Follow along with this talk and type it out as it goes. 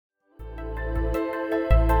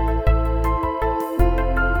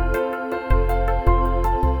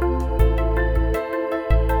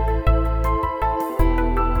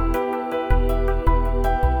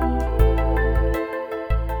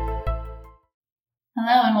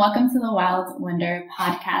Hello and welcome to the Wild Wonder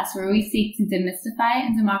podcast, where we seek to demystify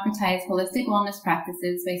and democratize holistic wellness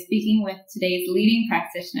practices by speaking with today's leading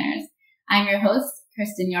practitioners. I'm your host,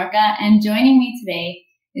 Kristen Yorka, and joining me today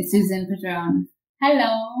is Susan Padron. Hello,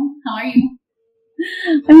 how are you?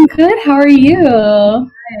 I'm good. How are you?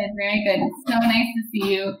 Good, very good. It's so nice to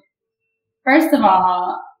see you. First of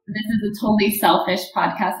all, this is a totally selfish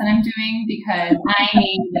podcast that I'm doing because I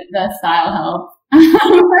need the style help.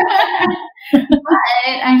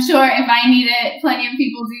 But I'm sure if I need it, plenty of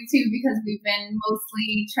people do too, because we've been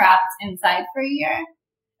mostly trapped inside for a year.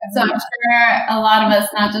 So I'm sure a lot of us,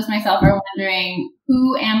 not just myself, are wondering,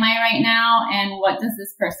 who am I right now and what does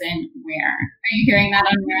this person wear? Are you hearing that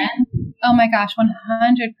on your end? Oh my gosh, 100%.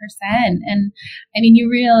 And I mean, you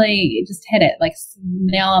really just hit it like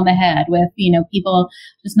nail on the head with, people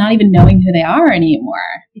just not even knowing who they are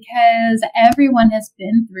anymore, because everyone has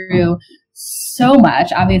been through so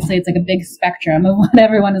much. Obviously, it's like a big spectrum of what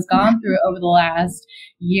everyone has gone through over the last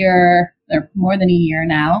year, or more than a year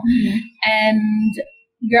now. Mm-hmm. And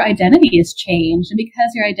your identity has changed. And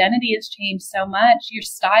because your identity has changed so much, your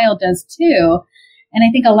style does too. And I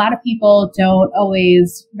think a lot of people don't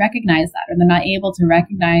always recognize that, or they're not able to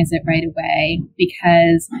recognize it right away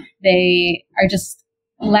because they are just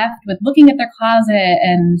left with looking at their closet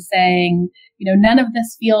and saying, none of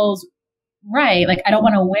this feels right. Like, I don't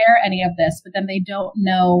want to wear any of this, but then they don't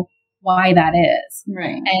know why that is.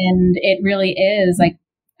 Right. And it really is like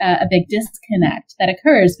a big disconnect that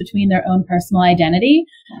occurs between their own personal identity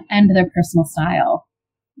and their personal style.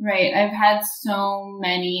 Right. I've had so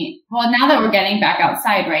many, now that we're getting back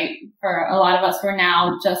outside, right, for a lot of us, we're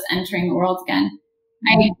now just entering the world again.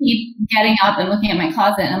 I keep getting up and looking at my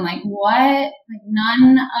closet and I'm like, what? Like,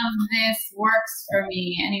 none of this works for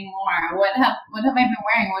me anymore. What have I been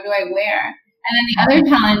wearing? What do I wear? And then the other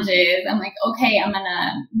challenge is I'm like, okay, I'm going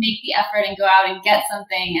to make the effort and go out and get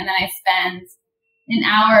something. And then I spend an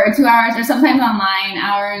hour or 2 hours, or sometimes online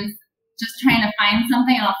hours, just trying to find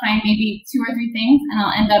something, and I'll find maybe 2 or 3 things and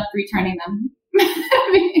I'll end up returning them.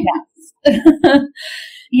 Yes.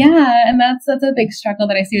 Yeah. And that's a big struggle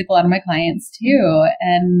that I see with a lot of my clients too.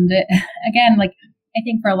 And again, like, I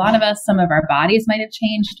think for a lot of us, some of our bodies might have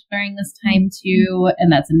changed during this time too. And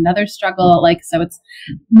that's another struggle. Like, so it's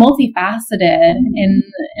multifaceted in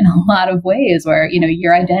a lot of ways where,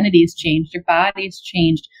 your identity's changed, your body's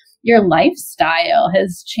changed, your lifestyle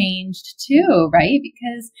has changed too, right?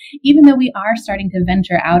 Because even though we are starting to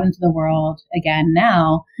venture out into the world again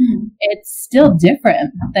now, it's still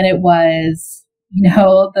different than it was,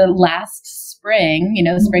 the last spring,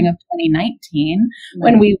 spring of 2019,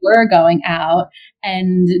 when we were going out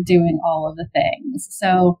and doing all of the things.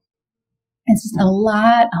 So it's just a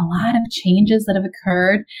lot of changes that have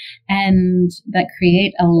occurred and that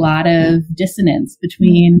create a lot of dissonance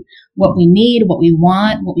between what we need, what we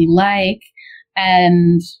want, what we like,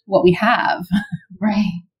 and what we have.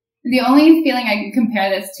 Right. The only feeling I can compare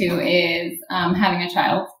this to is having a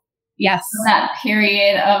child. Yes. That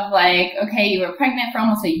period of like, okay, you were pregnant for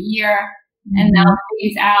almost a year and now the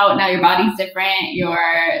baby's out. Now your body's different. Your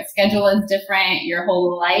schedule is different. Your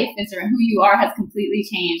whole life is different. Who you are has completely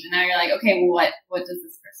changed. And now you're like, okay, well, what does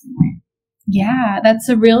this person wear? Yeah, that's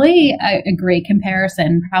a really a great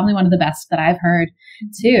comparison. Probably one of the best that I've heard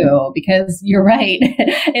too, because you're right.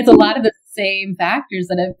 It's a lot of the same factors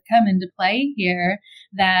that have come into play here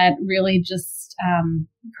that really just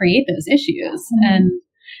create those issues. And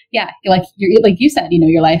yeah, like you said,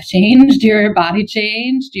 your life changed, your body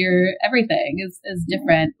changed, your everything is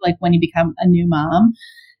different. Like when you become a new mom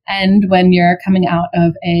and when you're coming out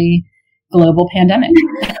of a global pandemic.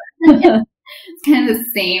 It's kind of the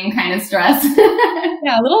same kind of stress.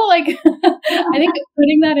 Yeah, a little like, I think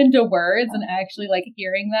putting that into words and actually like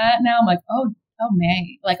hearing that now, I'm like, oh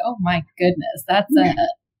man, like, oh my goodness,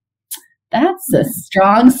 that's a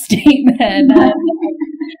strong statement.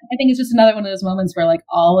 I think it's just another one of those moments where like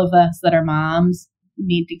all of us that are moms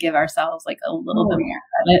need to give ourselves like a little bit more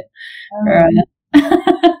credit.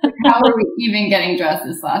 How are we even getting dressed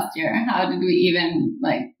this last year? How did we even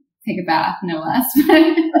like take a bath? No less.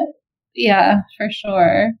 Yeah, for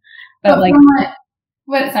sure. But like,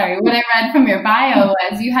 what I read from your bio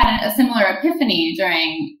was you had a similar epiphany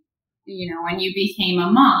during, when you became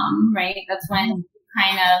a mom, right? That's when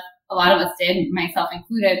kind of a lot of us did, myself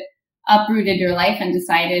included, uprooted your life and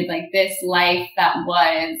decided like this life that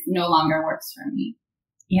was no longer works for me.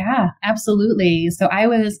 Yeah, absolutely. So I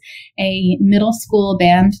was a middle school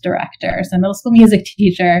band director, so middle school music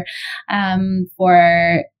teacher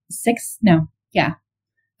for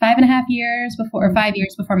 5.5 years before, or 5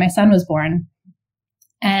 years before my son was born.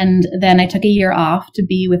 And then I took a year off to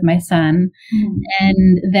be with my son. Mm-hmm.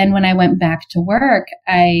 And then when I went back to work,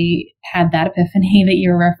 I had that epiphany that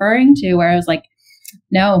you're referring to, where I was like,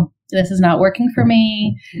 no, this is not working for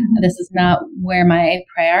me. Mm-hmm. This is not where my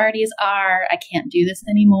priorities are. I can't do this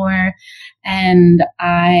anymore. And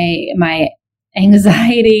my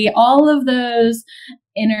anxiety, all of those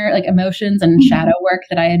inner like emotions and shadow work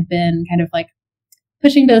that I had been kind of like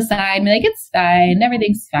pushing to the side, like, it's fine,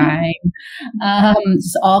 everything's fine,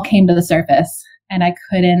 just all came to the surface, and I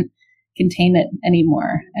couldn't contain it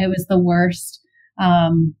anymore. It was the worst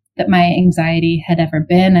that my anxiety had ever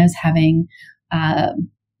been. I was having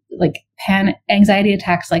like anxiety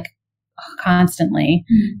attacks like constantly,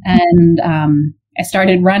 and I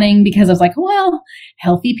started running because I was like, well,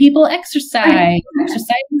 healthy people exercise. Exercise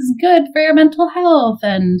is good for your mental health.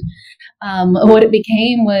 And what it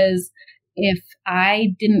became was, if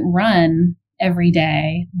I didn't run every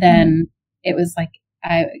day, then it was like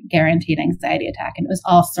a guaranteed anxiety attack. And it was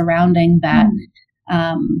all surrounding that,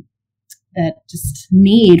 that just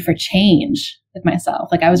need for change with myself.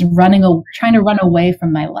 Like I was trying to run away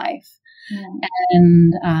from my life.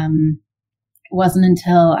 And it wasn't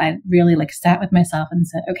until I really like sat with myself and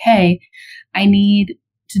said, okay, I need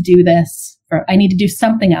to do this I need to do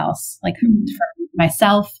something else, like for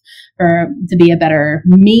myself, to be a better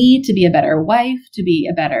me, to be a better wife, to be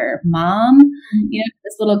a better mom.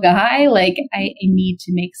 This little guy, like I need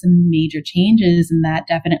to make some major changes. And that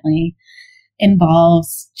definitely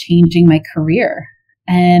involves changing my career.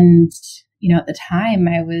 And, at the time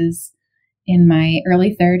I was in my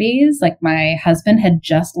early 30s, like my husband had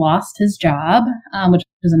just lost his job, which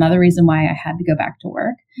was another reason why I had to go back to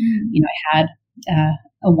work. I had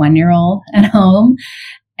a 1-year-old at home,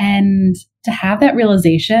 and to have that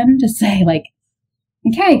realization to say like,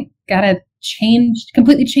 okay, gotta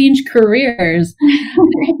completely change careers.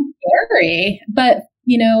 Scary, but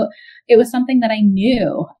it was something that I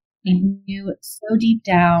knew so deep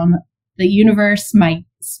down. The universe, my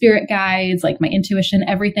spirit guides, like my intuition,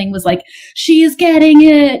 everything was like, she's getting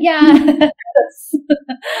it. Yes.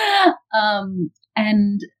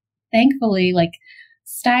 And thankfully, like,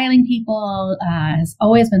 styling people has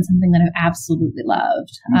always been something that I've absolutely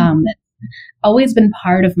loved. It's always been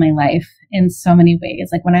part of my life in so many ways.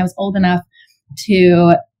 Like when I was old enough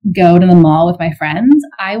to go to the mall with my friends,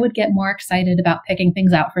 I would get more excited about picking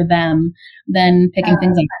things out for them than picking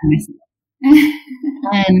things out for myself.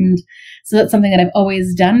 And so that's something that I've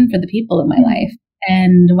always done for the people in my life.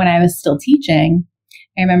 And when I was still teaching,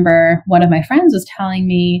 I remember one of my friends was telling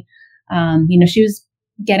me, she was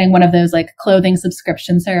getting one of those like clothing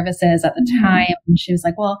subscription services at the time. And she was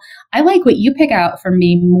like, well, I like what you pick out for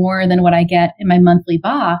me more than what I get in my monthly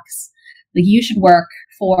box. Like you should work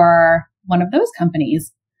for one of those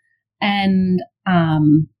companies. And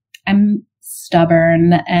I'm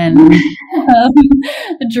stubborn and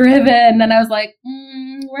driven. And I was like,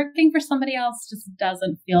 working for somebody else just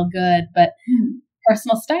doesn't feel good. But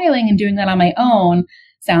personal styling and doing that on my own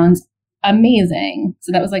sounds amazing.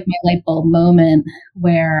 So that was like my light bulb moment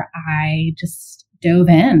where I just dove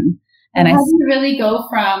in. And how did you really go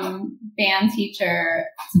from band teacher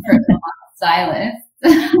to personal stylist?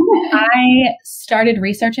 I started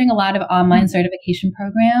researching a lot of online certification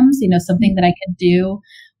programs, something that I could do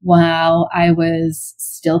while I was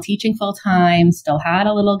still teaching full time, still had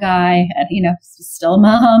a little guy, still a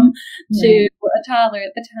mom to a toddler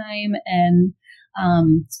at the time. And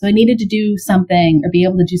so I needed to do something or be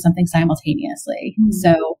able to do something simultaneously.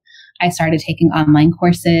 So I started taking online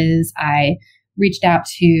courses. I reached out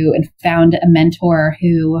to and found a mentor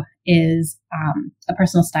who is a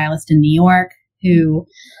personal stylist in New York who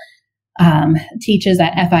teaches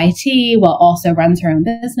at FIT while also runs her own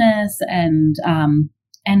business.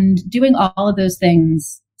 And doing all of those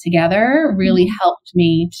things together really helped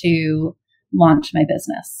me to launch my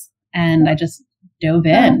business. And I just dove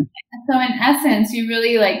in. So in essence, you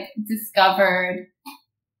really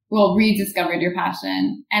rediscovered your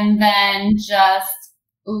passion, and then just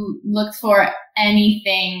looked for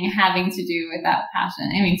anything having to do with that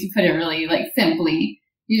passion. I mean, to put it really simply,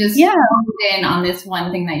 you just honed in on this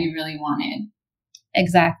one thing that you really wanted.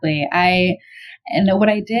 Exactly. And what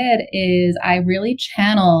I did is I really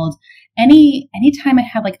channeled anytime I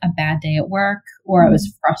had like a bad day at work or I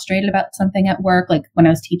was frustrated about something at work, like when I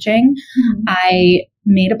was teaching, I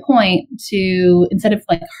made a point to, instead of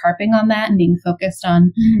like harping on that and being focused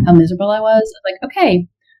on how miserable I was, like, okay,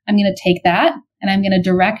 I'm going to take that and I'm going to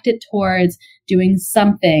direct it towards doing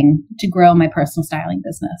something to grow my personal styling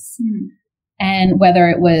business. And whether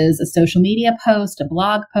it was a social media post, a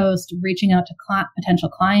blog post, reaching out to potential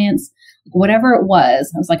clients, whatever it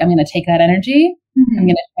was, I was like, I'm going to take that energy, I'm going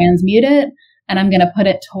to transmute it, and I'm going to put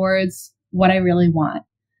it towards what I really want.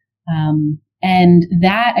 And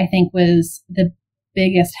that I think was the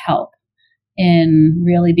biggest help in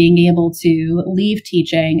really being able to leave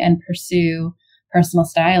teaching and pursue personal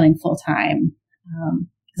styling full time.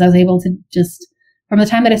 Because I was able to just, from the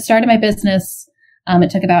time that I started my business, it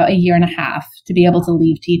took about a year and a half to be able to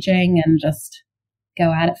leave teaching and just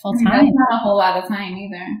go at it full time. That's not a whole lot of time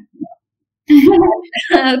either.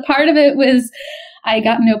 Part of it was I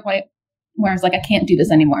got to a point where I was like, I can't do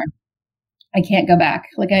this anymore. I can't go back.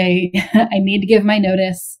 Like I need to give my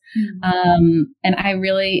notice. And I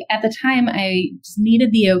really, at the time, I just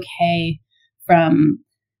needed the okay from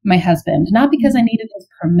my husband, not because I needed his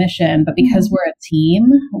permission, but because we're a team.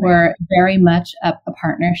 We're very much a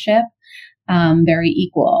partnership, very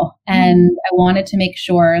equal. And I wanted to make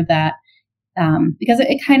sure that, because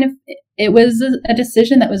it was a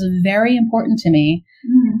decision that was very important to me,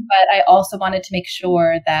 but I also wanted to make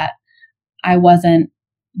sure that I wasn't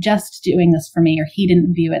just doing this for me, or he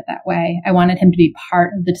didn't view it that way. I wanted him to be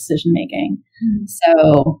part of the decision making.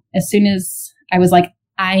 So as soon as I was like,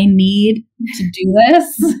 I need to do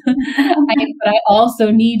this, but I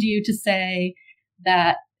also need you to say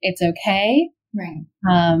that it's okay. Right.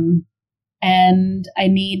 And I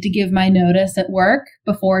need to give my notice at work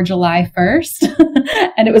before July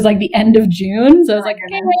 1st. And it was like the end of June. So I was like,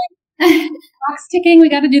 okay, clock's ticking. We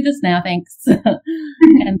got to do this now. Thanks.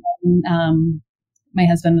 And then, my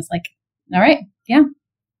husband was like, all right, yeah,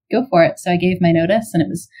 go for it. So I gave my notice, and it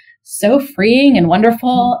was so freeing and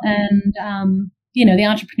wonderful. And, the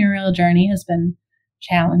entrepreneurial journey has been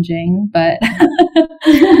challenging, but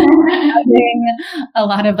having a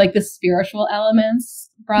lot of like the spiritual elements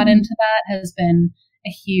brought into that has been a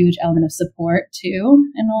huge element of support too,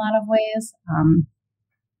 in a lot of ways.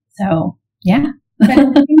 So yeah. But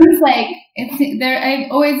it seems like I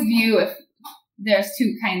always view if there's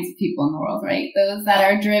two kinds of people in the world, right? Those that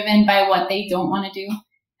are driven by what they don't want to do,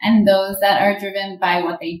 and those that are driven by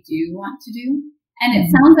what they do want to do. And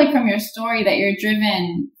it sounds like from your story that you're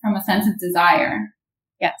driven from a sense of desire.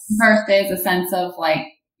 Yes. Versus a sense of like,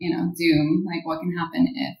 doom, like what can happen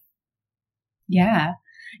if. Yeah.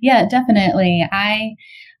 Yeah, definitely.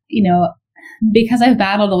 Because I've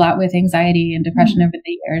battled a lot with anxiety and depression over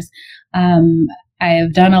the years, I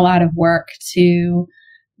have done a lot of work to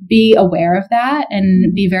be aware of that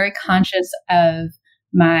and be very conscious of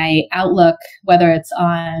my outlook, whether it's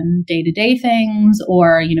on day-to-day things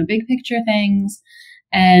or, big picture things.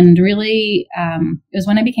 And really, it was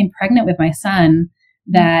when I became pregnant with my son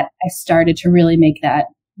that I started to really make that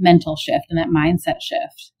mental shift and that mindset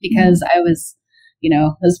shift, because I was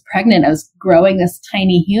pregnant, I was growing this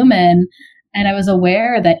tiny human, and I was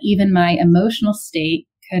aware that even my emotional state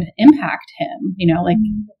could impact him, like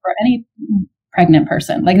for any pregnant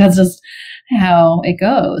person, like that's just how it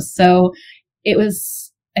goes. So it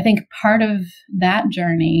was, I think part of that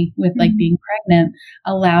journey with like being pregnant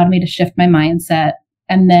allowed me to shift my mindset,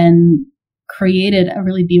 and then created a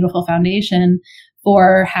really beautiful foundation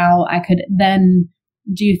for how I could then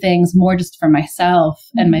do things more just for myself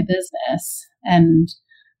and my business. And,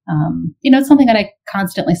 it's something that I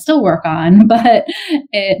constantly still work on, but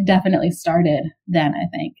it definitely started then, I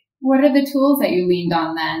think. What are the tools that you leaned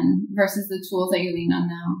on then versus the tools that you lean on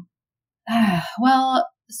now? Well,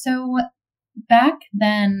 so back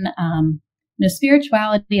then,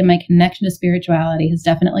 spirituality and my connection to spirituality has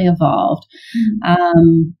definitely evolved,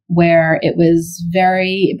 where it was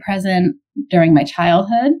very present during my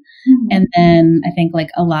childhood. And then I think like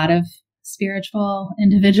a lot of spiritual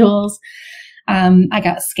individuals, I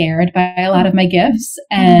got scared by a lot of my gifts,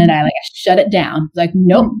 and I shut it down. Like,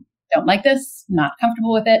 nope, don't like this, not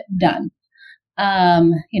comfortable with it, done.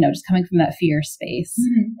 Just coming from that fear space.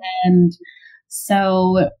 And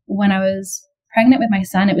so when I was pregnant with my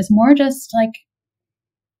son, it was more just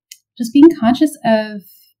being conscious of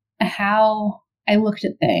how I looked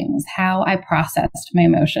at things, how I processed my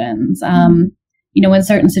emotions. When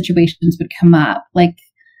certain situations would come up, like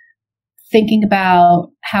thinking about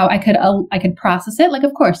how I could process it. Like,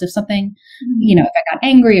 of course, if something, if I got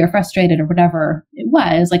angry or frustrated or whatever it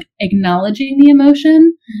was, like acknowledging the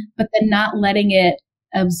emotion, but then not letting it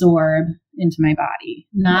absorb into my body,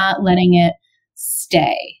 not letting it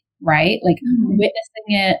stay, right? Like witnessing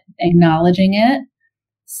it, acknowledging it,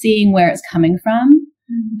 seeing where it's coming from,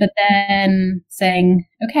 but then saying,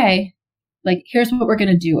 okay, like, here's what we're going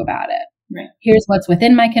to do about it. Right. Here's what's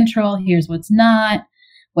within my control. Here's what's not.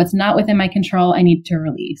 What's not within my control, I need to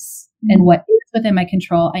release. And what is within my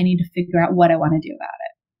control, I need to figure out what I want to do about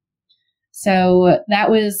it. So that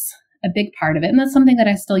was a big part of it. And that's something that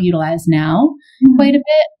I still utilize now quite a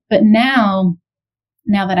bit. But now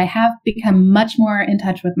that I have become much more in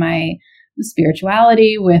touch with my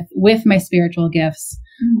spirituality, with my spiritual gifts,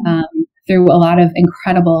 through a lot of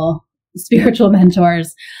incredible spiritual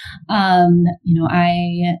mentors. I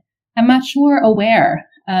am much more aware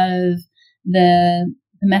of the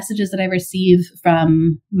messages that I receive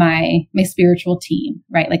from my spiritual team,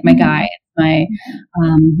 right? Like my guide, my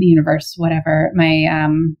the universe, whatever, my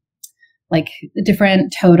like the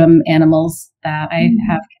different totem animals that I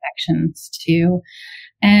have connections to,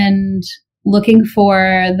 and looking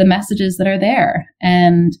for the messages that are there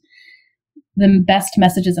and the best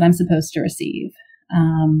messages that I'm supposed to receive.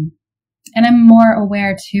 And I'm more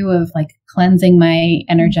aware too of like cleansing my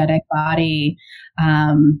energetic body,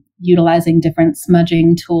 utilizing different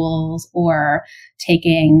smudging tools, or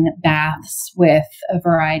taking baths with a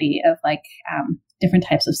variety of like different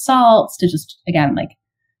types of salts to just, again, like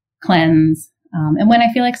cleanse. And when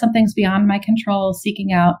I feel like something's beyond my control,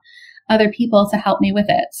 seeking out other people to help me with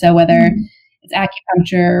it. So whether it's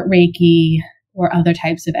acupuncture, Reiki, or other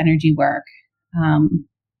types of energy work,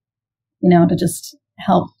 to just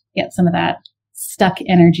help get some of that stuck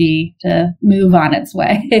energy to move on its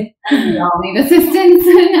way. We all need assistance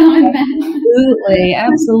now and then.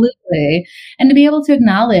 Absolutely. And to be able to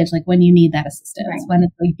acknowledge like when you need that assistance, right, when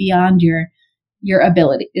it's like beyond your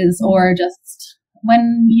abilities, or just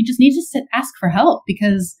when you just need to ask for help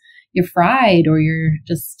because you're fried or you're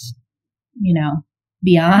just,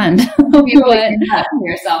 beyond.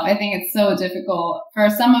 Yourself. I think it's so difficult for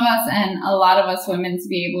some of us and a lot of us women to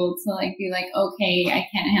be able to like be like, okay, I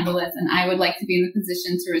can't handle this, and I would like to be in the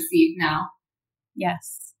position to receive now.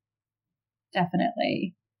 Yes,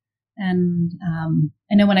 definitely. And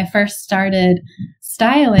I know when I first started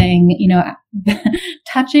styling,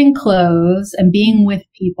 touching clothes and being with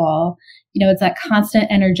people, it's that constant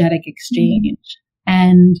energetic exchange.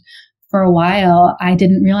 And for a while, I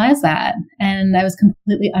didn't realize that. And I was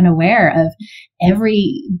completely unaware of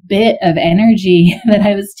every bit of energy that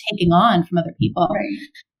I was taking on from other people. Right.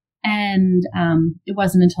 And it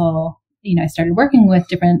wasn't until, I started working with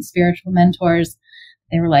different spiritual mentors.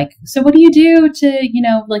 They were like, so what do you do to,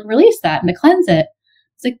 like release that and to cleanse it?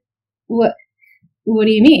 It's like, what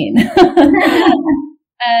do you mean?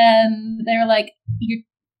 And they were like, you're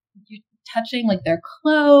touching like their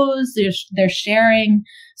clothes, they're sharing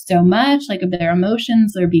so much like of their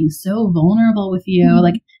emotions, they're being so vulnerable with you.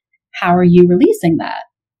 Like, how are you releasing that?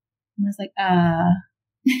 And I was like,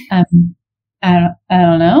 I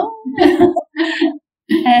don't know.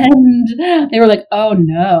 And they were like, oh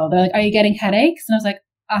no. They're like, are you getting headaches? And I was like,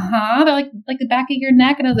 They're like the back of your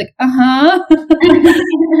neck. And I was like,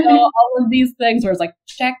 So all of these things where it's like,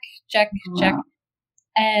 check.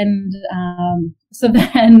 And so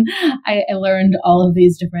then I learned all of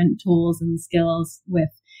these different tools and skills with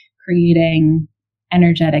creating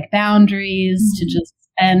energetic boundaries to just,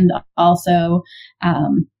 and also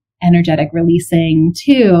energetic releasing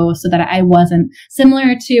too, so that I wasn't,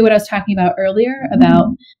 similar to what I was talking about earlier about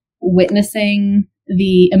witnessing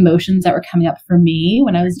the emotions that were coming up for me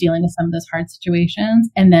when I was dealing with some of those hard situations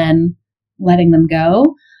and then letting them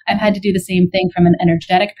go. I've had to do the same thing from an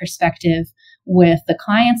energetic perspective with the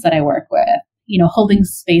clients that I work with, holding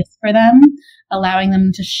space for them, allowing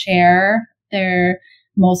them to share their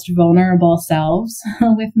most vulnerable selves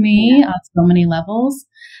with me on so many levels.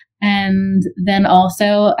 And then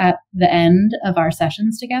also at the end of our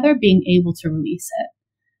sessions together, being able to release it.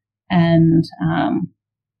 And,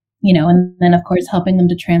 and then of course, helping them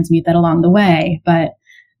to transmute that along the way, but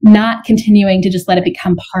not continuing to just let it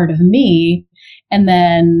become part of me and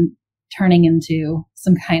then turning into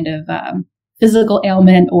some kind of physical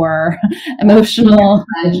ailment or emotional.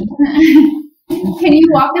 Can you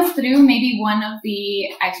walk us through maybe one of the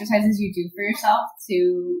exercises you do for yourself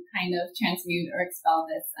to kind of transmute or expel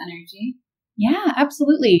this energy? Yeah,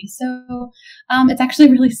 absolutely. So it's actually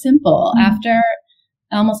really simple. After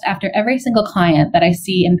every single client that I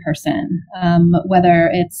see in person, whether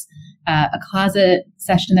it's a closet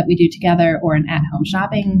session that we do together or an at-home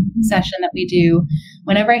shopping session that we do,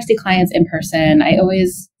 whenever I see clients in person, I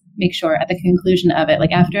always make sure at the conclusion of it,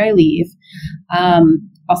 like after I leave, I'll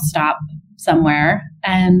stop somewhere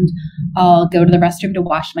and I'll go to the restroom to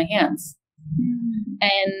wash my hands.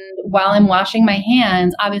 And while I'm washing my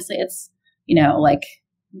hands, obviously it's, like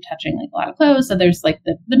I'm touching like a lot of clothes. So there's like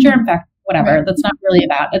the germ factor, whatever. Right. That's not really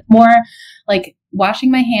about. It's more like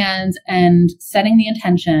washing my hands and setting the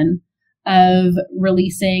intention of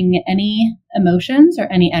releasing any emotions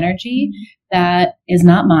or any energy that is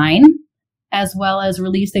not mine, as well as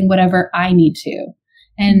releasing whatever I need to,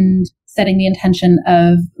 and setting the intention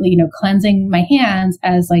of, cleansing my hands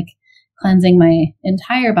as like cleansing my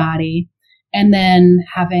entire body, and then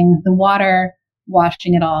having the water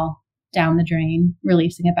washing it all down the drain,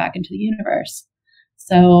 releasing it back into the universe.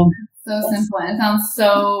 So simple. And it sounds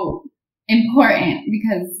so important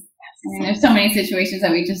because there's so many situations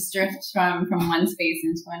that we just drift from one space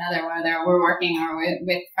into another, whether we're working or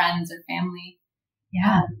with friends or family.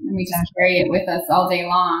 Yeah. And we just carry it with us all day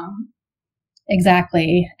long.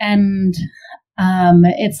 Exactly. And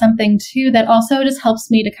it's something too that also just helps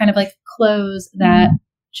me to kind of like close that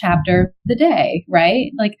chapter of the day,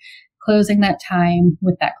 right? Like closing that time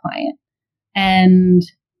with that client and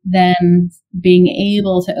then being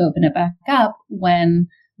able to open it back up when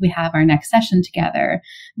we have our next session together.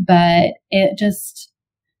 But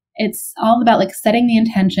it's all about like setting the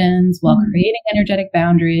intentions while creating energetic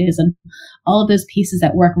boundaries and all of those pieces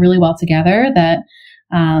that work really well together that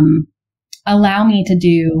allow me to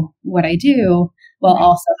do what I do while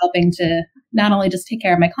also helping to not only just take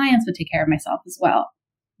care of my clients, but take care of myself as well.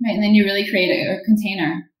 Right. And then you really create a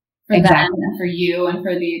container for them and for you and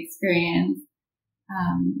for the experience,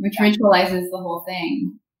 which ritualizes the whole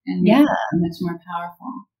thing and makes it much more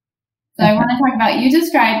powerful. So I want to talk about, you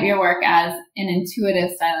describe your work as an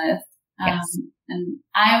intuitive stylist. And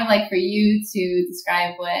I would like for you to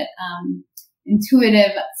describe what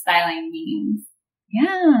intuitive styling means.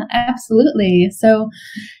 Yeah, absolutely. So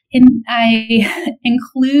I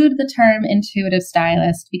include the term intuitive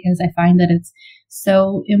stylist because I find that it's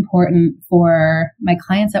so important for my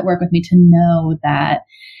clients that work with me to know that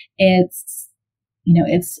it's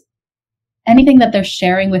anything that they're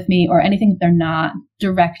sharing with me or anything that they're not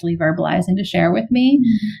directly verbalizing to share with me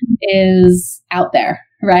is out there,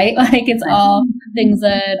 right? Like it's all things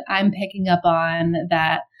that I'm picking up on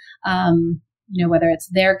that, whether it's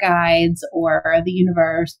their guides or the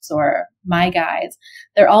universe or my guides,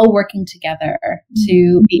 they're all working together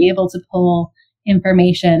to be able to pull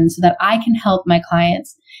information so that I can help my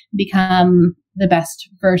clients become the best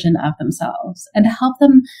version of themselves and to help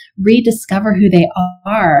them rediscover who they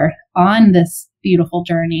are on this beautiful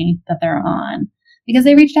journey that they're on, because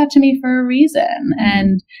they reached out to me for a reason.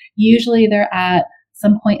 And usually they're at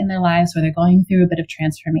some point in their lives where they're going through a bit of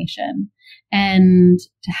transformation, and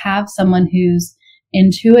to have someone who's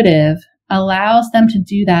intuitive allows them to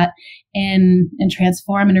do that and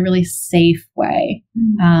transform in a really safe way,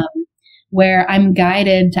 where I'm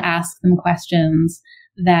guided to ask them questions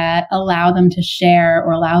that allow them to share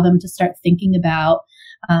or allow them to start thinking about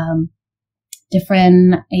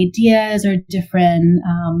different ideas or different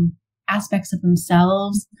aspects of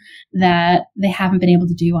themselves that they haven't been able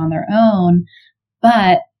to do on their own,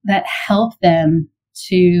 but that help them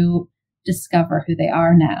to discover who they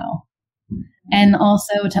are now. And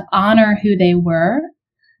also to honor who they were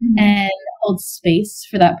and hold space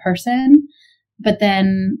for that person, but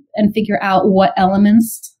then and figure out what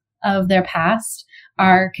elements of their past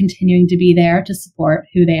are continuing to be there to support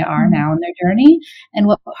who they are now in their journey, and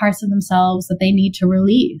what parts of themselves that they need to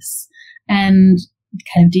release and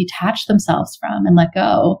kind of detach themselves from and let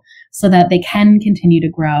go so that they can continue to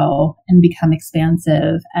grow and become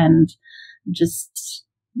expansive and just,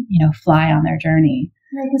 fly on their journey.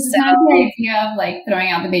 Right, because it's not the idea of like throwing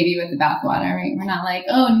out the baby with the bathwater, right? We're not like,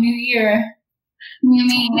 oh, new year, new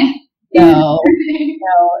me. No,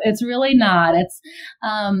 it's really not. It's,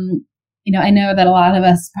 I know that a lot of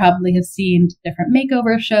us probably have seen different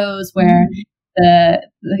makeover shows where the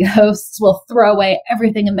hosts will throw away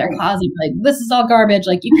everything in their closet. Like, this is all garbage.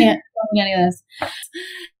 Like, you can't show me any of this.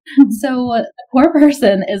 So the poor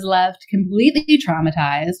person is left completely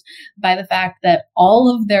traumatized by the fact that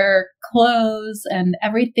all of their clothes and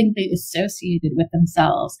everything they associated with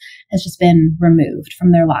themselves has just been removed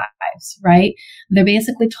from their lives, right? They're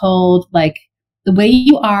basically told, like, the way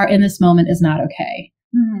you are in this moment is not okay.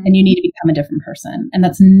 And you need to become a different person. And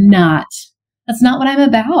that's not what I'm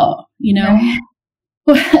about,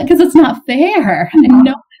 because it's not fair. And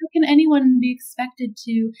how can anyone be expected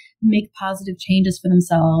to make positive changes for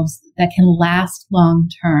themselves that can last long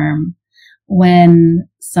term when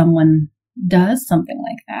someone does something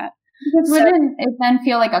like that? Because wouldn't it then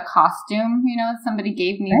feel like a costume? Somebody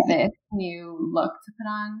gave me this new look to put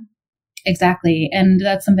on. Exactly. And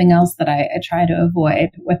that's something else that I try to avoid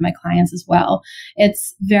with my clients as well.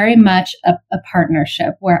 It's very much a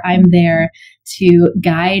partnership where I'm there to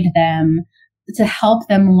guide them, to help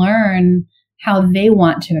them learn how they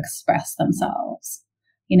want to express themselves.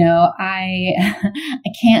 I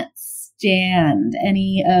can't stand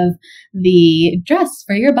any of the dress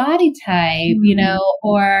for your body type,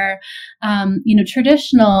 or,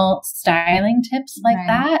 traditional styling tips like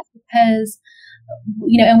that, because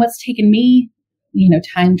and what's taken me,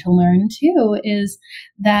 time to learn too, is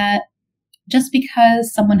that just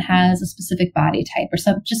because someone has a specific body type or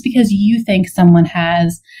just because you think someone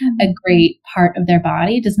has a great part of their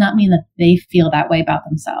body does not mean that they feel that way about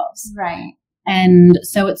themselves. Right. And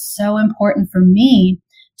so it's so important for me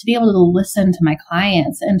to be able to listen to my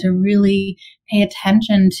clients and to really pay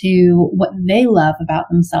attention to what they love about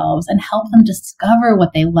themselves and help them discover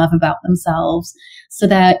what they love about themselves so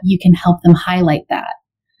that you can help them highlight that.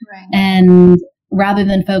 Right. And rather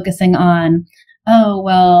than focusing on, oh,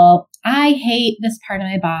 well, I hate this part of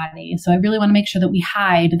my body, so I really want to make sure that we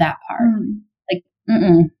hide that part. Like,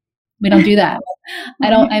 we don't do that. I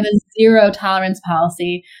have a zero tolerance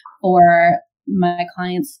policy for my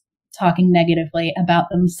clients talking negatively about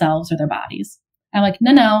themselves or their bodies. I'm like,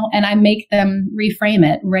 no. And I make them reframe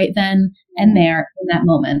it right then and there in that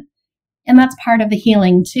moment. And that's part of the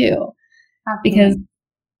healing too, because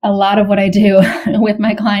a lot of what I do with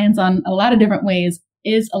my clients on a lot of different ways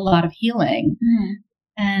is a lot of healing.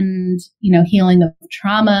 And, healing of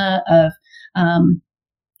trauma, of,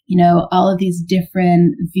 all of these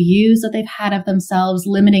different views that they've had of themselves,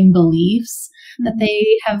 limiting beliefs that they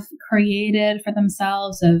have created for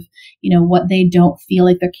themselves of, what they don't feel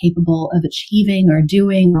like they're capable of achieving or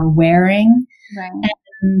doing or wearing. Right.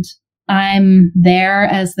 And I'm there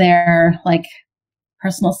as their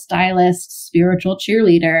personal stylist, spiritual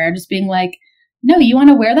cheerleader, just being like, no, you want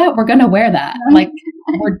to wear that? We're going to wear that.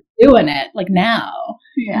 We're doing it now.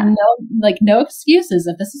 Yeah. No excuses.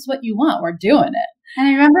 If this is what you want, we're doing it. And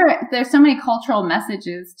I remember there's so many cultural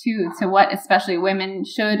messages too to what especially women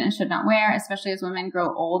should and should not wear, especially as women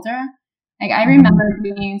grow older. I remember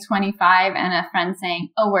being 25 and a friend saying,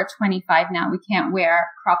 oh, we're 25 now. We can't wear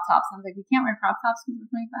crop tops. I was like, we can't wear crop tops because we're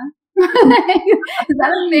 25? Is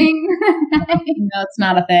that a thing? No, it's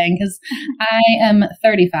not a thing because I am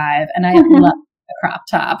 35 and I love a crop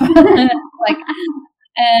top.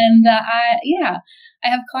 I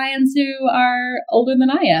have clients who are older than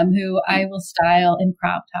I am who I will style in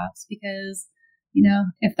crop tops because,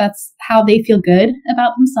 if that's how they feel good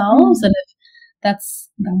about themselves and if that's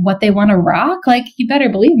what they want to rock, you better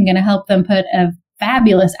believe I'm going to help them put a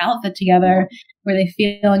fabulous outfit together where they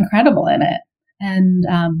feel incredible in it. And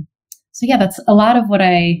that's a lot of what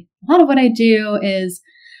I do is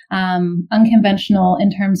unconventional in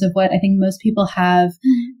terms of what I think most people have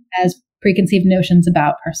as preconceived notions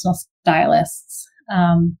about personal stylists.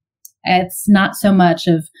 It's not so much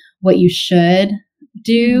of what you should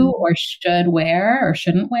do or should wear or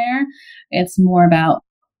shouldn't wear. It's more about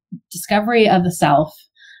discovery of the self,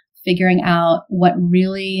 figuring out what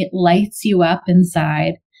really lights you up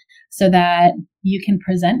inside so that you can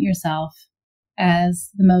present yourself as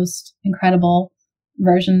the most incredible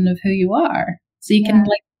version of who you are. So you can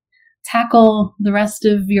tackle the rest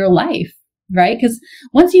of your life, right? Because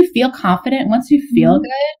once you feel confident, once you feel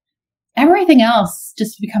good, everything else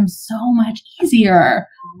just becomes so much easier.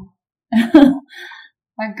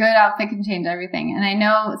 A good outfit can change everything. And I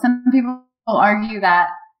know some people will argue that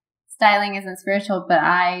styling isn't spiritual, but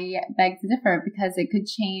I beg to differ because it could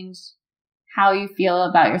change how you feel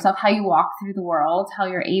about yourself, how you walk through the world, how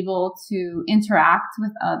you're able to interact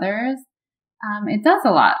with others. It does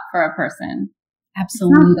a lot for a person.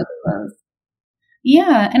 Absolutely.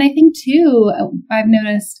 Yeah. And I think too, I've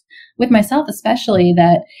noticed with myself especially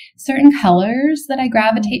that certain colors that I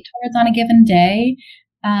gravitate towards on a given day,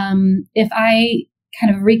 if I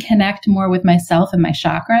kind of reconnect more with myself and my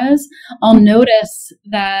chakras, I'll notice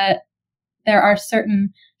that there are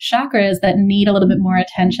certain chakras that need a little bit more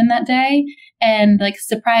attention that day. And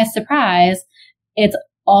surprise, surprise, it's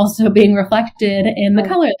also being reflected in the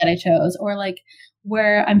color that I chose, or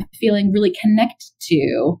where I'm feeling really connected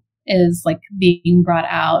to is being brought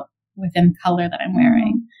out within the color that I'm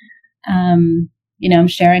wearing. I'm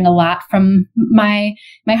sharing a lot from my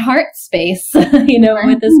heart space,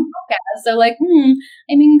 with this podcast. So I'm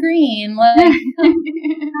in green. How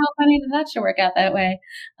funny that that should work out that way.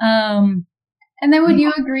 And then would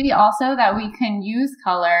you agree also that we can use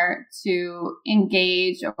color to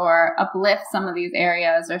engage or uplift some of these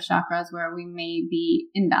areas or chakras where we may be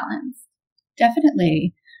imbalanced?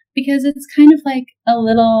 Definitely. Because it's kind of like a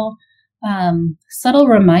little subtle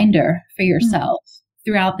reminder for yourself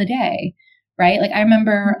throughout the day, right? I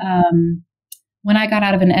remember when I got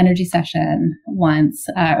out of an energy session once,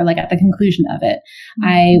 or at the conclusion of it,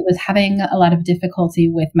 I was having a lot of difficulty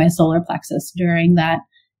with my solar plexus during that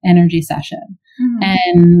energy session.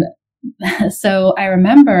 And so I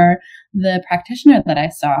remember the practitioner that I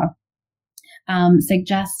saw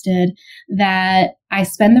suggested that I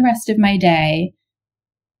spend the rest of my day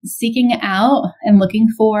seeking out and looking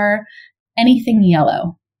for anything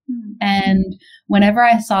yellow. And whenever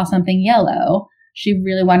I saw something yellow, she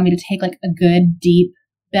really wanted me to take a good deep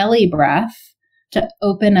belly breath to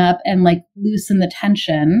open up and like loosen the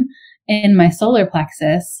tension in my solar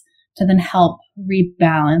plexus to then help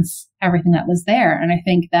rebalance everything that was there. And I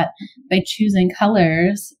think that by choosing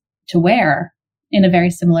colors to wear in a very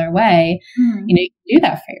similar way, you can do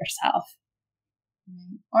that for yourself.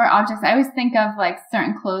 Or objects. I always think of like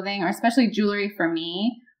certain clothing, or especially jewelry for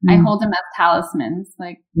me. I hold them as talismans.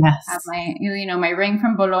 Like, yes, have my, my ring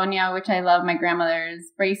from Bologna, which I love, my grandmother's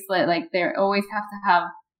bracelet. Like, they always have to have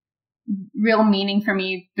real meaning for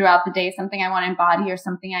me throughout the day, something I want to embody or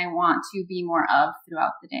something I want to be more of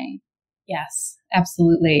throughout the day. Yes,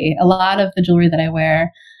 absolutely. A lot of the jewelry that I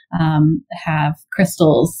wear have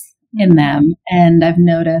crystals in them. And I've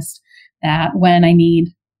noticed that when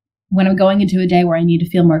I'm going into a day where I need to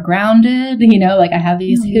feel more grounded, like I have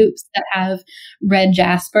these hoops that have red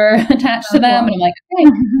jasper attached to them. And I'm like, okay,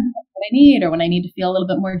 that's what I need. Or when I need to feel a little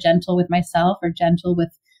bit more gentle with myself or gentle with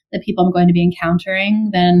the people I'm going to be encountering,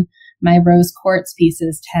 then my rose quartz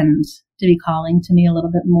pieces tend to be calling to me a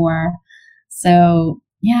little bit more. So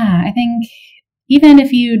yeah, I think even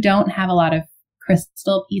if you don't have a lot of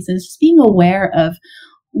crystal pieces, just being aware of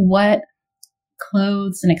what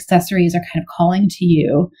clothes and accessories are kind of calling to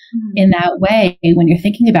you in that way when you're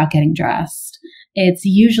thinking about getting dressed. It's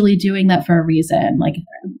usually doing that for a reason. Like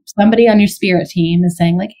somebody on your spirit team is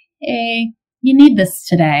saying like, hey, you need this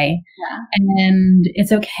today. Yeah. And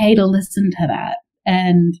it's okay to listen to that.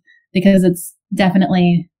 And because it's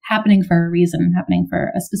definitely happening for a reason, happening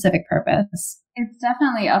for a specific purpose. It's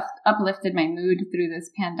definitely uplifted my mood through this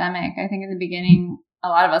pandemic. I think in the beginning, a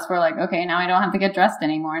lot of us were like, okay, now I don't have to get dressed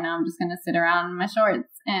anymore. Now I'm just going to sit around in my shorts.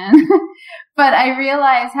 But I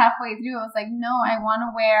realized halfway through, I was like, no, I want to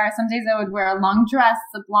wear, some days I would wear a long dress,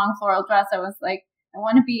 a long floral dress. I was like, I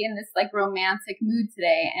want to be in this like romantic mood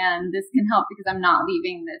today. And this can help because I'm not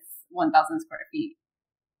leaving this 1,000 square feet.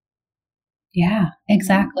 Yeah,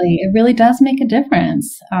 exactly. It really does make a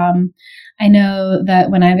difference. I know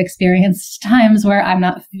that when I've experienced times where I'm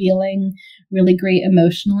not feeling really great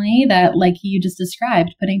emotionally, that like you just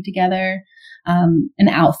described, putting together an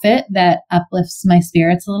outfit that uplifts my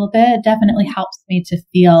spirits a little bit definitely helps me to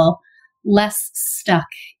feel less stuck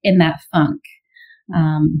in that funk.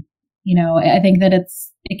 I think that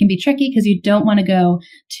it can be tricky because you don't want to go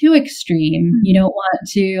too extreme. You don't want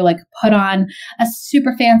to like put on a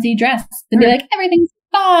super fancy dress and be like, everything's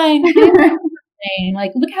fine.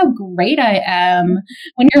 Like, look how great I am.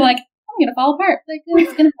 When you're like, I'm going to fall apart. Like,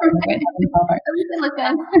 it's going to fall apart. Look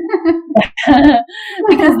good.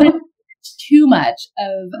 Because there's too much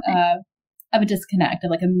of a disconnect,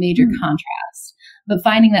 of like a major contrast. But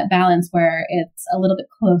finding that balance where it's a little bit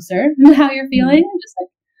closer to how you're feeling, just like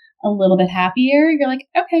a little bit happier, you're like,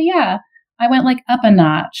 okay, yeah, I went like up a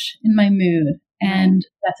notch in my mood, and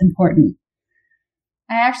that's important.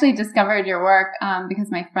 I actually discovered your work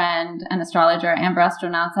because my friend and astrologer Amber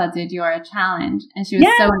Astronauta did your challenge, and she was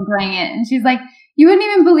so enjoying it. And she's like, you wouldn't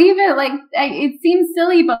even believe it. Like, it seems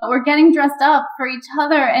silly, but we're getting dressed up for each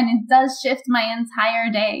other, and it does shift my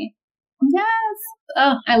entire day. Yes.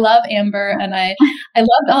 Oh, I love Amber, and I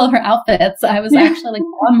loved all of her outfits. I was actually like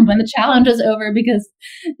bummed when the challenge was over because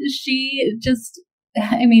she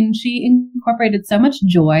incorporated so much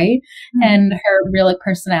joy and her real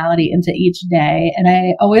personality into each day. And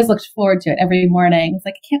I always looked forward to it every morning. It's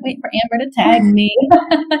like, I can't wait for Amber to tag me.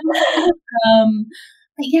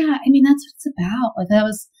 But yeah, I mean, that's what it's about. Like that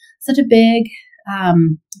was such a big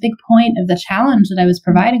point of the challenge that I was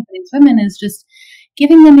providing for these women is just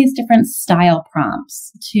giving them these different style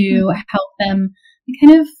prompts to help them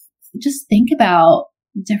kind of just think about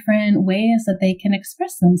different ways that they can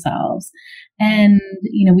express themselves. And,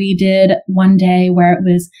 we did one day where it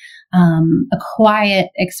was a quiet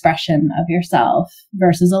expression of yourself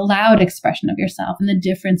versus a loud expression of yourself and the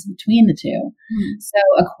difference between the two. So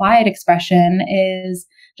a quiet expression is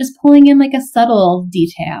just pulling in like a subtle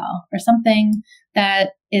detail or something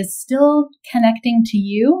that is still connecting to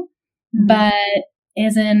you, but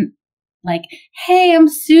isn't like, hey, I'm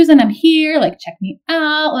Susan, I'm here, like, check me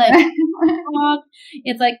out, like,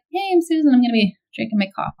 it's like, hey, I'm Susan, I'm going to be drinking my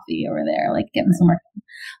coffee over there, like, getting some work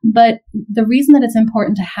done. But the reason that it's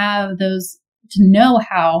important to have those, to know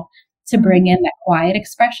how to bring in that quiet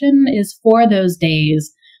expression is for those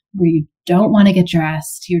days where you don't want to get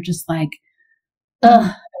dressed, you're just like, ugh,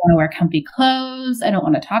 I want to wear comfy clothes, I don't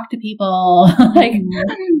want to talk to people, like,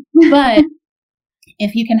 but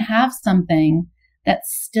if you can have something that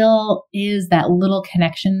still is that little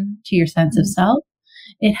connection to your sense of self,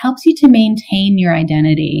 it helps you to maintain your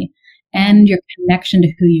identity and your connection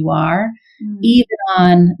to who you are, even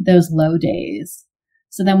on those low days.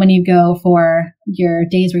 So then when you go for your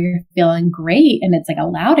days where you're feeling great and it's like a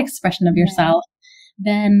loud expression of yourself,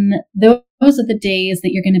 then those are the days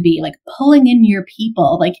that you're going to be like pulling in your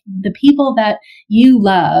people, like the people that you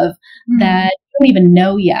love that you don't even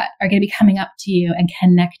know yet are going to be coming up to you and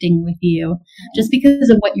connecting with you just because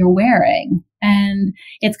of what you're wearing. And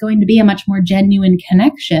it's going to be a much more genuine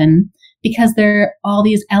connection because there are all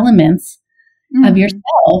these elements of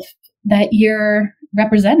yourself that you're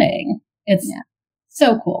representing. It's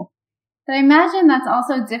so cool. But I imagine that's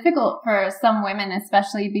also difficult for some women,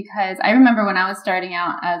 especially because I remember when I was starting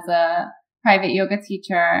out as a private yoga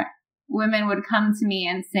teacher, women would come to me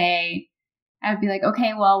and say, I would be like,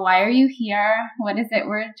 okay, well, why are you here? What is it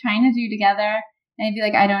we're trying to do together? And I'd be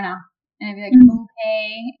like, I don't know. And I'd be like,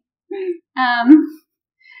 okay.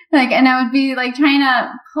 And I would be like trying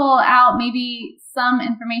to pull out maybe some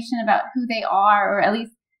information about who they are, or at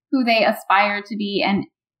least who they aspire to be. And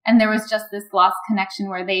there was just this lost connection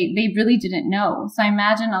where they really didn't know. So I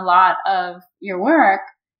imagine a lot of your work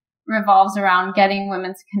revolves around getting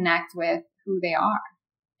women to connect with who they are.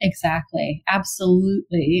 Exactly.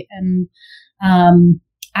 Absolutely. And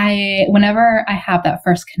whenever I have that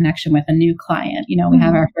first connection with a new client, we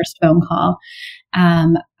have our first phone call,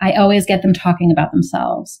 I always get them talking about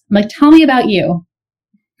themselves. I'm like, tell me about you.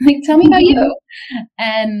 Tell me about you.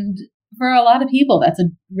 And for a lot of people, that's a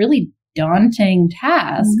really daunting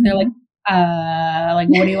task. They're like,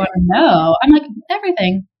 what do you want to know? I'm like,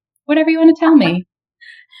 everything, whatever you want to tell me.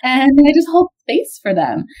 And I just hold space for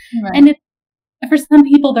them. Right. And for some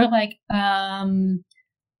people, they're like,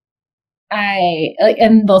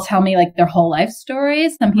 and they'll tell me like their whole life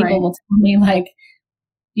stories. Some people will tell me like,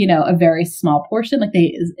 a very small portion. Like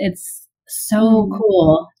it's so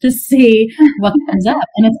cool to see what comes up,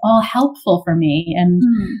 and it's all helpful for me. And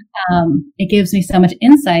it gives me so much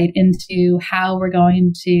insight into how we're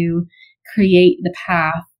going to create the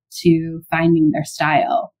path to finding their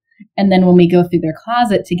style. And then when we go through their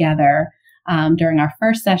closet together during our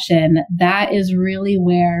first session, that is really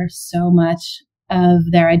where so much of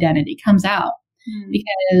their identity comes out,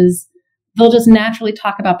 because they'll just naturally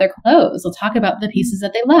talk about their clothes. They'll talk about the pieces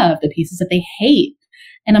that they love, the pieces that they hate.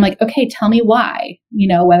 And I'm like, okay, tell me why,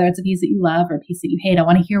 whether it's a piece that you love or a piece that you hate, I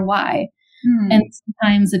want to hear why. And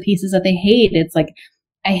sometimes the pieces that they hate, it's like,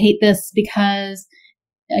 I hate this because,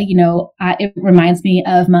 it reminds me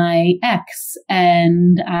of my ex,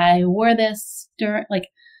 and I wore this during,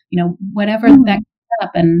 whatever that comes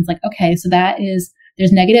up. And it's like, okay, so there's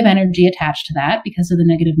negative energy attached to that because of the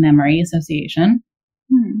negative memory association.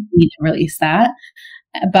 We need to release that.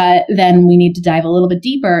 But then we need to dive a little bit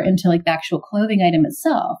deeper into like the actual clothing item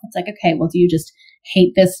itself. It's like, okay, well, do you just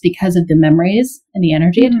hate this because of the memories and the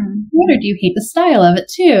energy attached to it, or do you hate the style of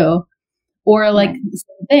it too? Or like the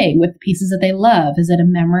same thing with the pieces that they love. Is it a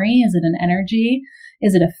memory? Is it an energy?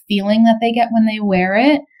 Is it a feeling that they get when they wear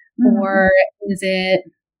it? Or is it,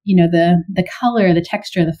 the color, the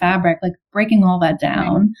texture, the fabric, like breaking all that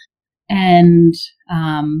down. And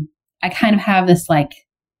I kind of have this like,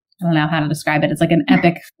 I don't know how to describe it. It's like an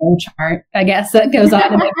epic flow chart, I guess, that goes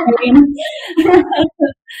on in my brain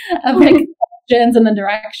of like questions and then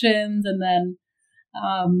directions, and then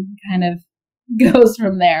kind of goes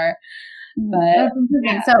from there. But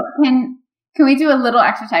so can we do a little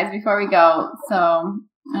exercise before we go? So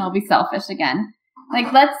I'll be selfish again.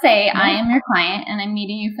 Like, let's say I am your client and I'm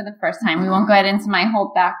meeting you for the first time. We won't go into my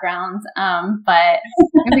whole background, but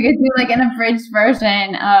if we could do like an abridged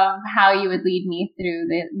version of how you would lead me through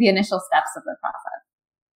the initial steps of the process.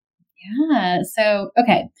 Yeah. So,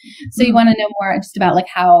 okay. So you want to know more just about like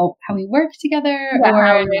how we work together,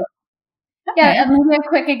 or? Yeah, maybe a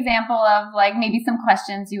quick example of like maybe some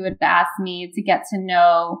questions you would ask me to get to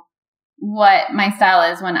know what my style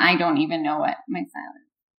is when I don't even know what my style is.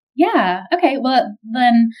 Yeah. Okay. Well,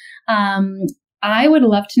 then I would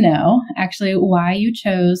love to know actually why you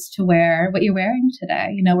chose to wear what you're wearing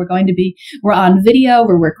today. We're on video,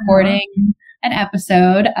 we're recording an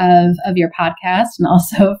episode of your podcast and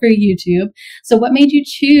also for YouTube. So what made you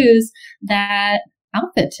choose that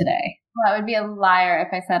outfit today? Well, I would be a liar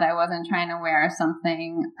if I said I wasn't trying to wear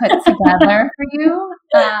something put together for you.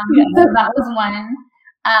 So that was one.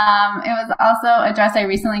 It was also a dress I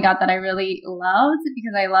recently got that I really loved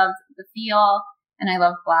because I loved the feel and I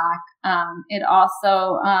love black. It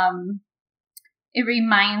also, it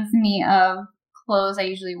reminds me of clothes I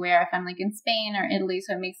usually wear if I'm like in Spain or Italy.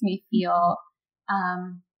 So it makes me feel,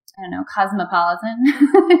 cosmopolitan.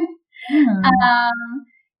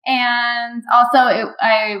 And also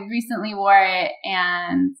I recently wore it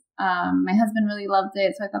and, my husband really loved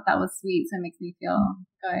it. So I thought that was sweet. So it makes me feel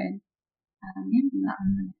good.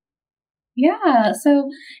 Yeah. So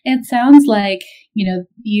it sounds like,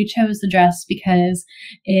 you chose the dress because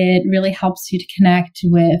it really helps you to connect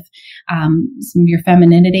with some of your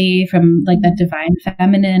femininity from like that divine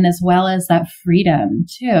feminine, as well as that freedom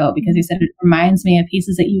too, because you said it reminds me of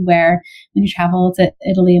pieces that you wear when you travel to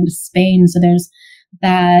Italy and to Spain. So there's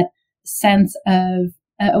that sense of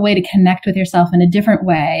a way to connect with yourself in a different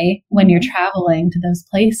way when you're traveling to those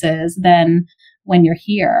places than when you're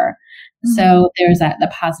here. So there's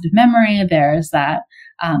the positive memory, there's that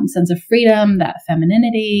sense of freedom, that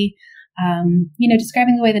femininity,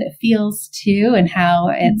 describing the way that it feels too, and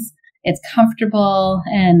how it's comfortable.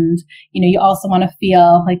 And, you also want to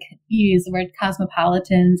feel like, you use the word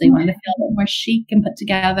cosmopolitan, so you want to feel a bit more chic and put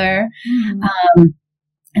together,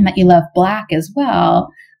 and that you love black as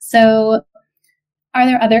well. So are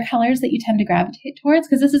there other colors that you tend to gravitate towards?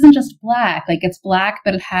 Because this isn't just black, like it's black,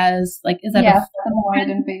 but it has like, is that a white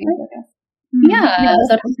and beige, I guess. Yeah,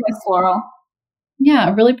 so it's like floral. Yeah,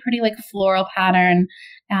 a really pretty like floral pattern.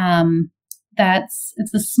 It's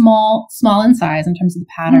the small in size in terms of the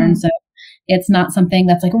pattern. So it's not something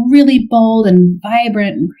that's like really bold and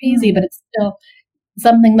vibrant and crazy, but it's still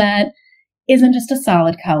something that isn't just a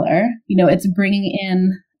solid color. It's bringing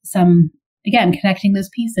in some, again, connecting those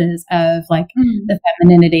pieces of like the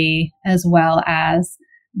femininity as well as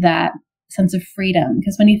that sense of freedom.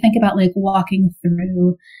 Because when you think about like walking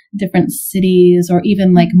through different cities, or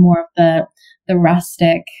even like more of the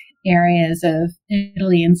rustic areas of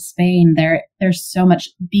Italy and Spain, there's so much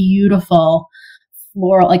beautiful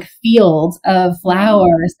floral, like fields of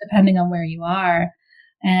flowers, depending on where you are.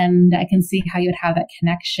 And I can see how you would have that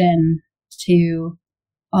connection to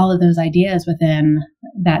all of those ideas within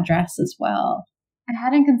that dress as well. I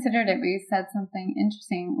hadn't considered it, but you said something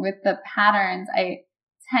interesting with the patterns. I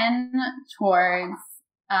tend towards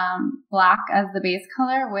black as the base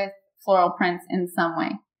color with floral prints in some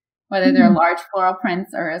way, whether they're large floral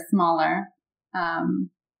prints or a smaller.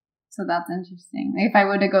 So that's interesting. If I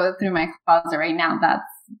were to go through my closet right now,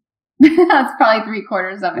 that's probably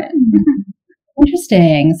 3/4 of it.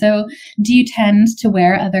 Interesting. So do you tend to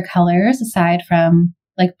wear other colors aside from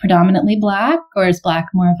like predominantly black, or is black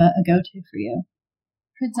more of a go-to for you?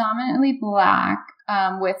 Predominantly black,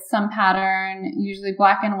 with some pattern, usually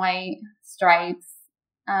black and white stripes.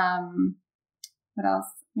 What else?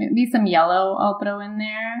 Maybe some yellow I'll throw in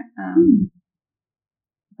there.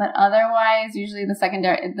 But otherwise, usually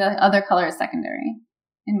the other color is secondary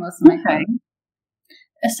in most of my clothing.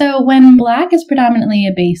 So when black is predominantly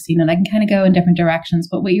a base, that can kind of go in different directions.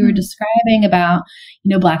 But what you were describing about,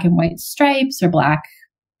 black and white stripes, or black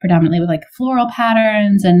predominantly with like floral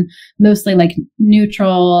patterns and mostly like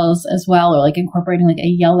neutrals as well, or like incorporating like a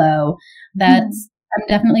yellow, I'm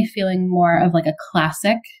definitely feeling more of like a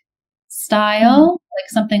classic style, like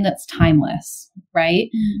something that's timeless, right?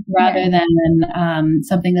 Rather than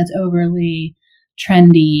something that's overly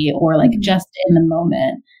trendy or like just in the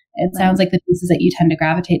moment. It sounds like the pieces that you tend to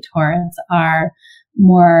gravitate towards are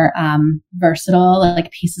more versatile,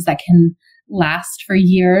 like pieces that can last for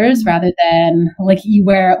years, rather than like you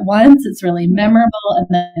wear it once, it's really memorable, and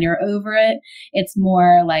then you're over it. It's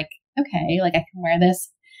more like, okay, like I can wear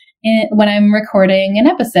this when I'm recording an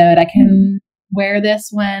episode. I can wear this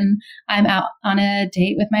when I'm out on a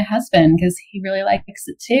date with my husband because he really likes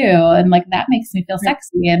it too. And like that makes me feel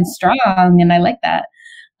sexy and strong, and I like that.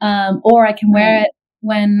 Or I can wear it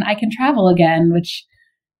when I can travel again, which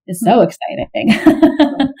is so exciting.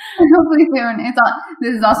 Hopefully soon.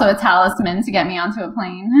 This is also a talisman to get me onto a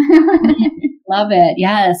plane. Love it.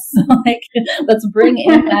 Yes. Like, let's bring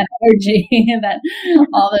in that energy,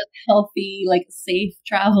 all those healthy, like safe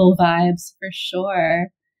travel vibes for sure.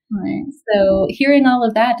 Right. So hearing all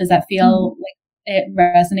of that, does that feel like it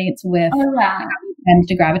resonates with how you tend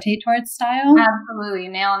to gravitate towards style? Absolutely.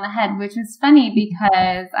 Nail on the head, which is funny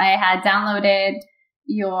because I had downloaded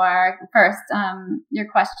your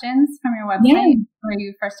questions from your website where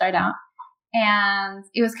you first started out. And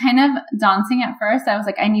it was kind of daunting at first. I was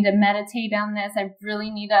like, I need to meditate on this. I really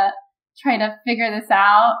need to try to figure this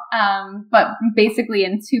out. But basically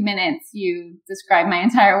in 2 minutes, you described my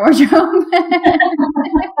entire wardrobe.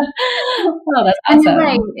 Oh, that's awesome. And you're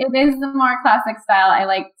right. It is the more classic style. I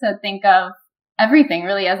like to think of everything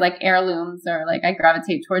really as like heirlooms, or like I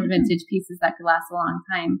gravitate toward vintage pieces that could last a long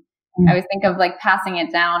time. I always think of like passing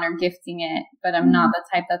it down or gifting it, but I'm not the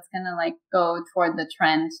type that's going to like go toward the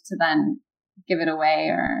trend to then give it away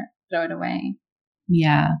or throw it away.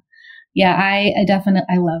 Yeah. Yeah. I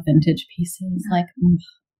love vintage pieces, like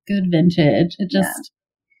good vintage. It just,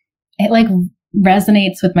 it like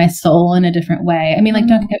resonates with my soul in a different way. I mean, like,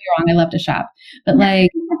 don't get me wrong. I love to shop, but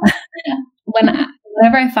like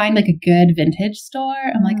whenever I find like a good vintage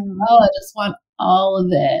store, I'm like, oh, I just want all of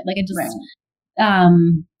it. Like it just,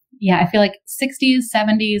 yeah, I feel like 60s,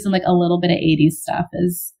 70s, and like a little bit of 80s stuff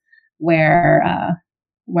is where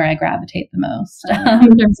I gravitate the most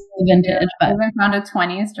in terms of the vintage. But I even found a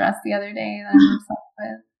 20s dress the other day that I'm obsessed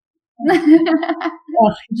with.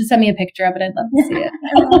 Oh, just send me a picture of it. I'd love to see it.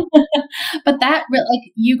 But that,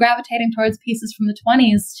 like, you gravitating towards pieces from the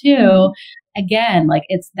 20s too. Again, like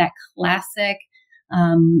it's that classic,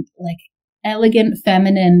 like elegant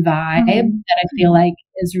feminine vibe that I feel like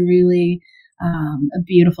is really a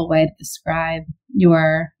beautiful way to describe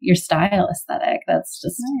your style aesthetic. That's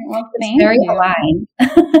just very aligned.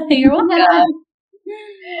 You're welcome.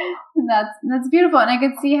 That's beautiful. And I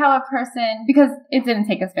could see how a person, because it didn't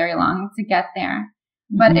take us very long to get there.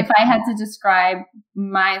 But if I had to describe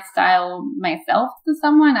my style myself to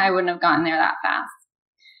someone, I wouldn't have gotten there that fast.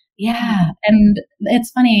 Yeah. And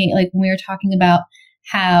it's funny, like when we were talking about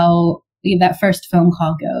how that first phone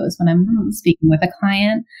call goes when I'm speaking with a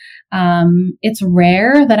client, it's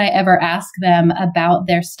rare that I ever ask them about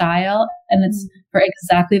their style. And it's for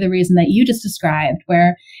exactly the reason that you just described,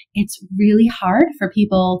 where it's really hard for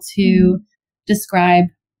people to describe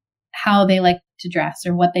how they like to dress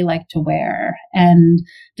or what they like to wear and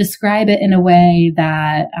describe it in a way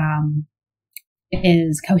that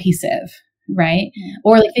is cohesive, right?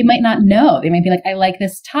 Or like they might not know. They might be like, I like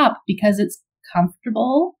this top because it's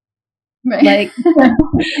comfortable. Right. Like,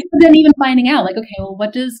 then even finding out, like, okay, well,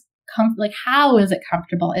 what does like, how is it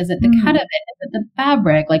comfortable? Is it the cut of it? Is it the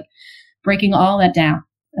fabric? Like, breaking all that down.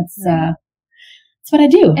 That's what I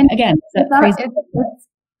do. And again, it's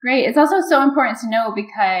great. It's also so important to know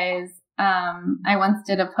because I once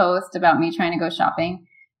did a post about me trying to go shopping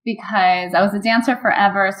because I was a dancer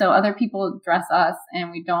forever. So other people dress us,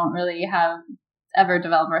 and we don't really have ever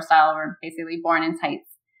developed our style. We're basically born in tights.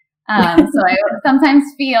 So I sometimes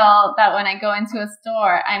feel that when I go into a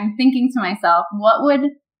store, I'm thinking to myself, what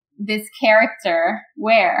would this character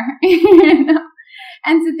wear?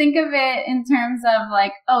 And to think of it in terms of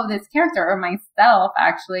like, oh, this character or myself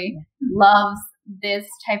actually loves this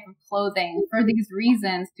type of clothing for these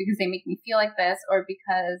reasons, because they make me feel like this, or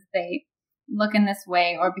because they look in this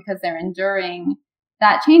way, or because they're enduring,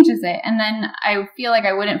 that changes it. And then I feel like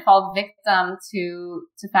I wouldn't fall victim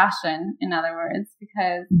to fashion, in other words,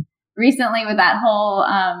 because recently with that whole,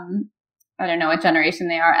 I don't know what generation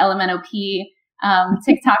they are, LMNOP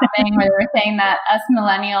TikTok thing where they were saying that us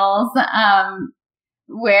millennials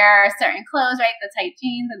wear certain clothes, right? The tight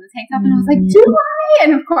jeans and the tank top. And I was like, do I?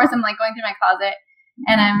 And of course I'm like going through my closet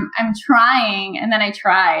and I'm trying. And then I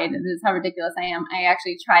tried, this is how ridiculous I am. I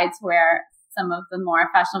actually tried to wear some of the more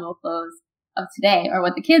fashionable clothes of today, or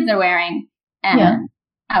what the kids are wearing. And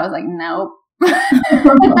I was like, nope. This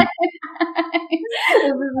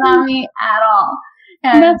is not me at all.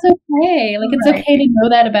 And that's okay. Like, it's okay to know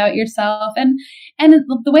that about yourself. And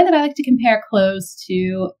the way that I like to compare clothes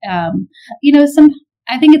to,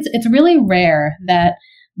 I think it's really rare that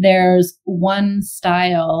there's one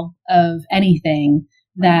style of anything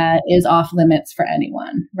that is off limits for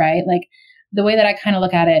anyone, right? Like, the way that I kind of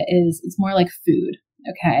look at it is it's more like food.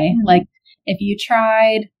 Okay. Like, if you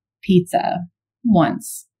tried pizza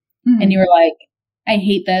once and you were like, I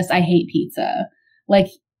hate this, I hate pizza. Like,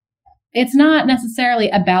 it's not necessarily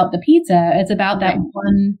about the pizza. It's about that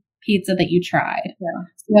one pizza that you tried.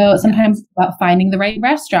 So sometimes it's about finding the right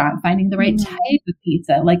restaurant, finding the right type of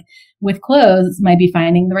pizza. Like with clothes, it might be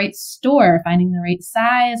finding the right store, finding the right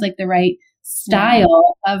size, like the right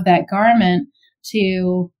style of that garment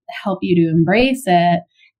to help you to embrace it.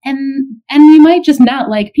 And you might just not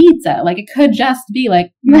like pizza. Like, it could just be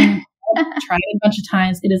like, I've tried it a bunch of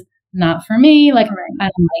times. It is not for me. Like, I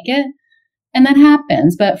don't like it. And that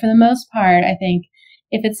happens. But for the most part, I think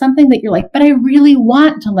if it's something that you're like, but I really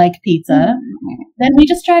want to like pizza, then we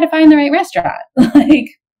just try to find the right restaurant. Like,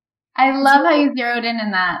 I love how you zeroed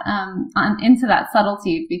in that, into that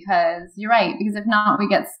subtlety, because you're right. Because if not, we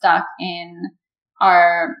get stuck in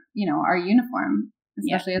our uniform,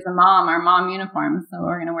 especially as a mom, our mom uniform. So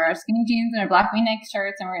we're going to wear our skinny jeans and our black V-neck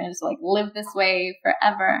shirts, and we're going to just like live this way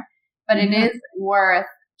forever. But it is worth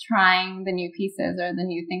trying the new pieces or the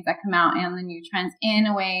new things that come out and the new trends in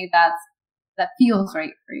a way that feels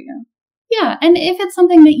right for you. Yeah. And if it's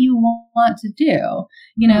something that you want to do,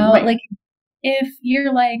 like if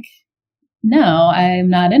you're like, no, I'm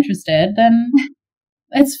not interested, then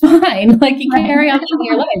it's fine. Like, you can carry on with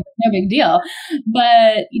your life. No big deal.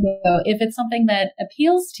 But, if it's something that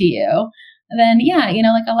appeals to you, then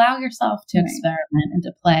like allow yourself to experiment and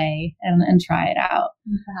to play and try it out.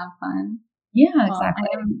 And to have fun. Yeah, exactly.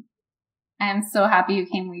 I am so happy you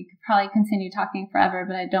came. We could probably continue talking forever,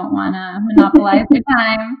 but I don't want to monopolize your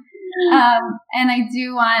time. And I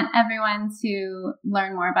do want everyone to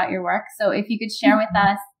learn more about your work. So if you could share with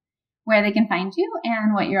us where they can find you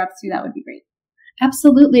and what you're up to, that would be great.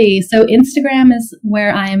 Absolutely. So Instagram is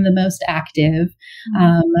where I am the most active.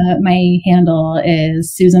 My handle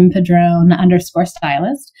is Susan Padron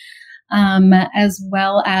 _stylist, as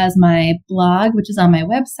well as my blog, which is on my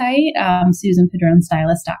website,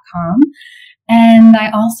 susanpadronstylist.com. And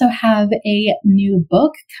I also have a new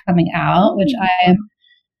book coming out, which I am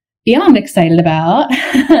beyond excited about.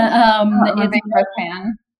 I'm a big book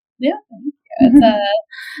fan. Yeah, thank you.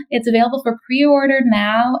 It's available for pre-order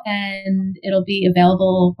now, and it'll be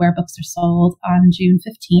available where books are sold on June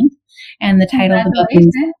 15th. And the title of the book is,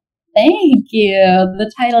 thank you.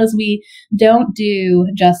 The title is We Don't Do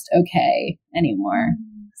Just Okay Anymore.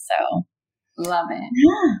 So love it.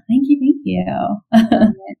 Yeah, thank you.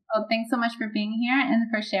 Well, thanks so much for being here and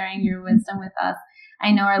for sharing your wisdom with us.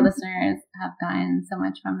 I know our listeners have gotten so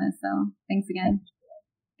much from this, so thanks again.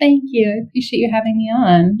 Thank you. I appreciate you having me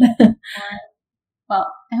on.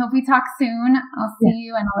 Well, I hope we talk soon. I'll see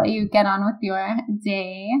you and I'll let you get on with your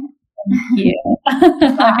day. Thank you.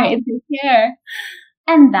 All right, take care.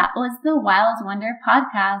 And that was the Wild Wonder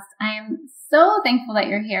podcast. I am so thankful that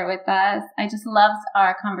you're here with us. I just loved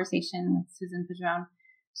our conversation with Susan Padron.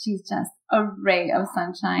 She's just a ray of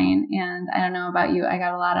sunshine. And I don't know about you, I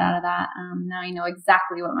got a lot out of that. Now I know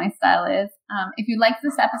exactly what my style is. If you liked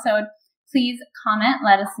this episode, please comment.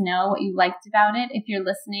 Let us know what you liked about it. If you're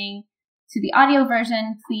listening to the audio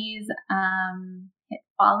version, please hit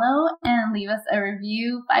follow and leave us a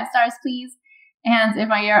review. 5 stars, please. And if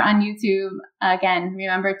you're on YouTube, again,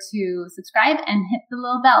 remember to subscribe and hit the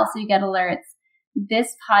little bell so you get alerts.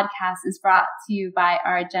 This podcast is brought to you by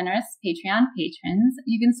our generous Patreon patrons.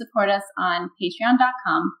 You can support us on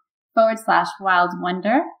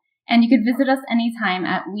patreon.com/wildwonder. And you could visit us anytime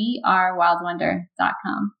at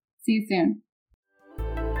wearewildwonder.com. See you soon.